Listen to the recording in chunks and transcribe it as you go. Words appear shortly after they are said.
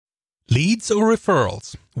Leads or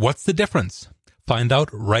referrals? What's the difference? Find out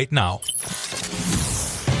right now.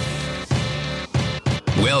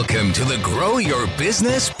 Welcome to the Grow Your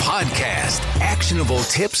Business podcast. Actionable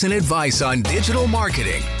tips and advice on digital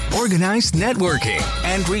marketing, organized networking,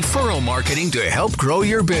 and referral marketing to help grow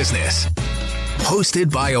your business.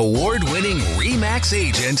 Hosted by award-winning RE/MAX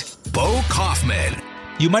agent, 𝗀𝗀𝗀𝘀.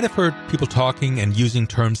 You might have heard people talking and using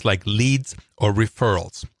terms like leads or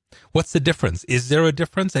referrals. What's the difference? Is there a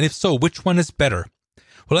difference? And if so, which one is better?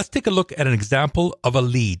 Well, let's take a look at an example of a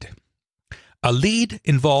lead. A lead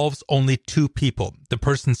involves only two people, the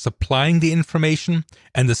person supplying the information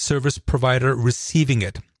and the service provider receiving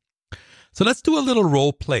it. So let's do a little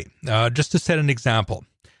role play, just to set an example.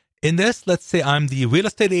 In this, let's say I'm the real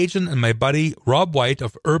estate agent and my buddy Rob White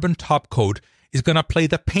of 𝗀𝗶𝘁𝗀𝘀 is going to play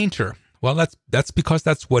the painter. Well, that's because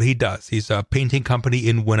that's what he does. He's a painting company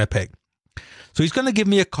in Winnipeg. So he's going to give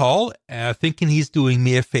me a call, thinking he's doing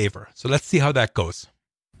me a favor. So let's see how that goes.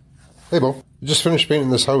 Hey, Bo. I just finished painting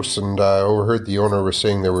this house and overheard the owner was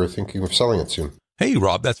saying they were thinking of selling it soon. Hey,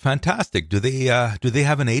 Rob, that's fantastic. Do they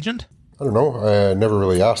have an agent? I don't know. I never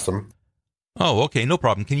really asked them. Oh, okay, no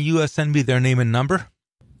problem. Can you send me their name and number?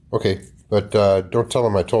 Okay, but don't tell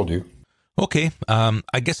them I told you. Okay,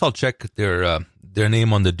 I guess I'll check their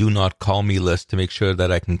name on the do not call me list to make sure that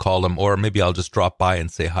I can call them, or maybe I'll just drop by and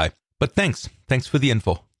say hi. But thanks for the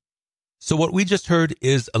info. So what we just heard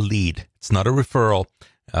is a lead. It's not a referral.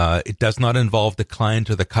 It does not involve the client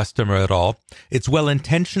or the customer at all. It's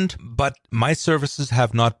well-intentioned, but my services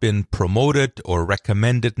have not been promoted or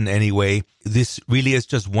recommended in any way. This really is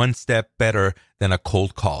just one step better than a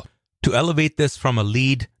cold call. To elevate this from a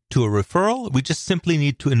lead to a referral, we just simply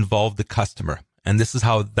need to involve the customer. And this is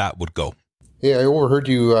how that would go. Hey, I overheard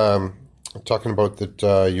you talking about that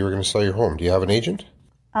you were going to sell your home. Do you have an agent?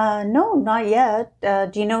 No, not yet.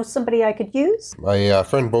 Do you know somebody I could use? My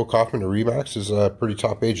friend 𝗀𝗀𝗀𝘀𝗀 at RE/MAX is a pretty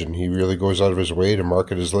top agent. He really goes out of his way to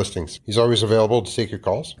market his listings. He's always available to take your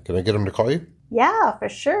calls. Can I get him to call you? Yeah, for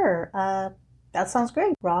sure. That sounds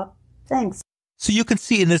great, Rob. Thanks. So you can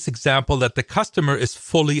see in this example that the customer is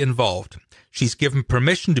fully involved. She's given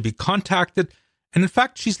permission to be contacted, and in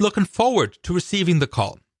fact, she's looking forward to receiving the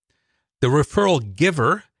call. The referral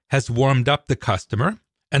giver has warmed up the customer,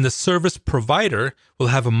 and the service provider will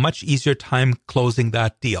have a much easier time closing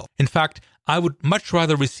that deal. In fact, I would much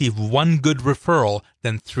rather receive one good referral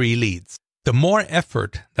than 3 leads. The more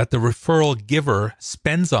effort that the referral giver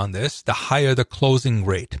spends on this, the higher the closing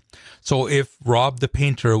rate. So if Rob the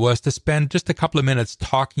painter was to spend just a couple of minutes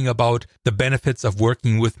talking about the benefits of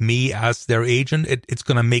working with me as their agent, it's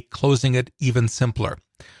going to make closing it even simpler.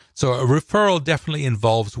 So a referral definitely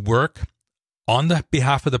involves work on the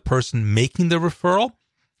behalf of the person making the referral.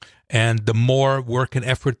 And the more work and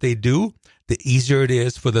effort they do, the easier it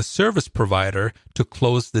is for the service provider to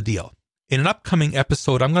close the deal. In an upcoming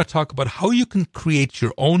episode, I'm going to talk about how you can create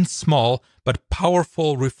your own small but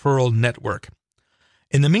powerful referral network.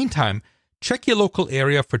 In the meantime, check your local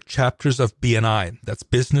area for chapters of BNI. That's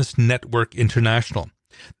Business Network International.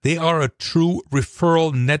 They are a true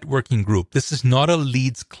referral networking group. This is not a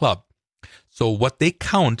leads club. So what they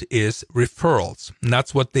count is referrals, and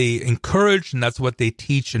that's what they encourage, and that's what they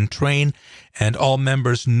teach and train, and all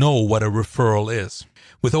members know what a referral is.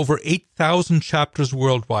 With over 8,000 chapters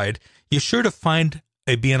worldwide, you're sure to find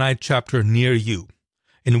a BNI chapter near you.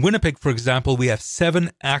 In Winnipeg, for example, we have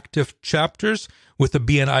 7 active chapters, with the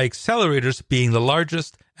BNI accelerators being the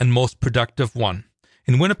largest and most productive one.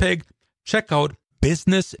 In Winnipeg, check out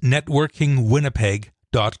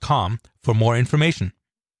businessnetworkingwinnipeg.com for more information.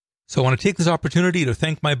 So I want to take this opportunity to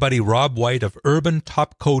thank my buddy Rob White of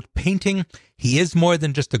𝗀𝗶𝗀𝗀𝘀𝘀. He is more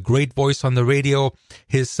than just a great voice on the radio.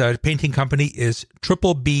 His painting company is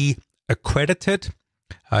𝗶𝗶𝗶𝗀𝘀 accredited.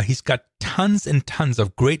 He's got tons and tons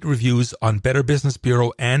of great reviews on Better Business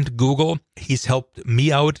Bureau and Google. He's helped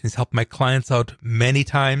me out. He's helped my clients out many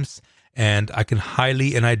times. And I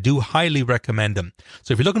do highly recommend him.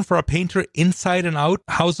 So if you're looking for a painter inside and out,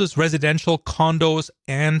 houses, residential, condos,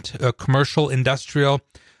 and commercial, industrial,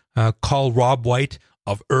 call Rob White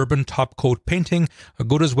of 𝗀𝗶𝗀𝗀𝘀𝘀.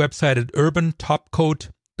 Go to his website at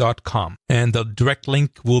𝗀𝗏𝗀𝗀𝗀𝗀𝗀.com, and the direct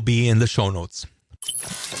link will be in the show notes.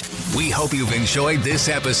 We hope you've enjoyed this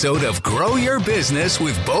episode of Grow Your Business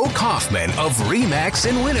with 𝗀𝗀𝗀𝗀𝗀 of RE/MAX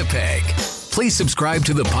in Winnipeg. Please subscribe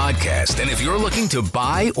to the podcast, and if you're looking to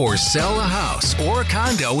buy or sell a house or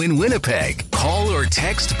condo in Winnipeg, call or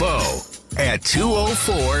text Bo at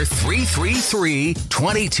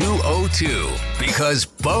 204-333-2202, because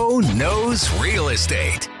Bo knows real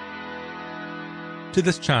estate. To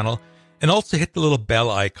this channel, and also hit the little bell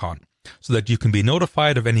icon so that you can be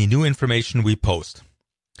notified of any new information we post.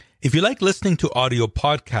 If you like listening to audio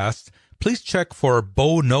podcasts, please check for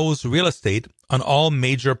Bo Knows Real Estate on all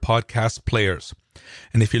major podcast players.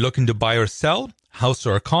 And if you're looking to buy or sell, house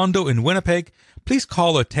or a condo in Winnipeg, please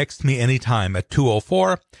call or text me anytime at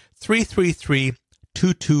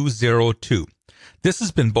 204-333-2202. This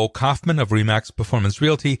has been Bo Kaufman of RE/MAX Performance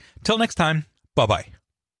Realty. Till next time, bye-bye.